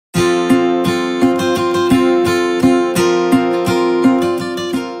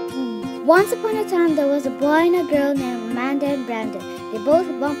Once upon a time, there was a boy and a girl named Amanda and Brandon. They both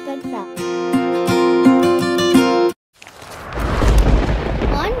bumped and fell.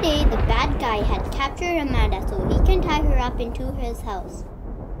 One day, the bad guy had captured Amanda so he can tie her up into his house.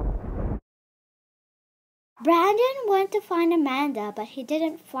 Brandon went to find Amanda, but he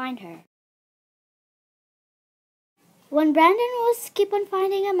didn't find her. When Brandon was keep on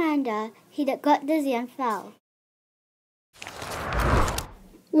finding Amanda, he got dizzy and fell.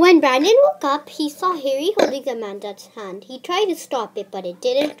 When Brandon woke up, he saw Harry holding Amanda's hand. He tried to stop it, but it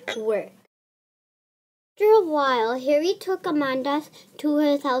didn't work. After a while, Harry took Amanda to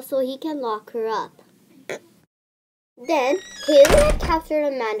his house so he can lock her up. Then, Harry had captured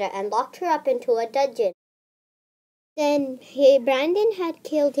Amanda and locked her up into a dungeon. Then, Brandon had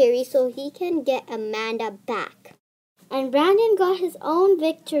killed Harry so he can get Amanda back. And Brandon got his own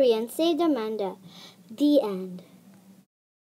victory and saved Amanda. The end.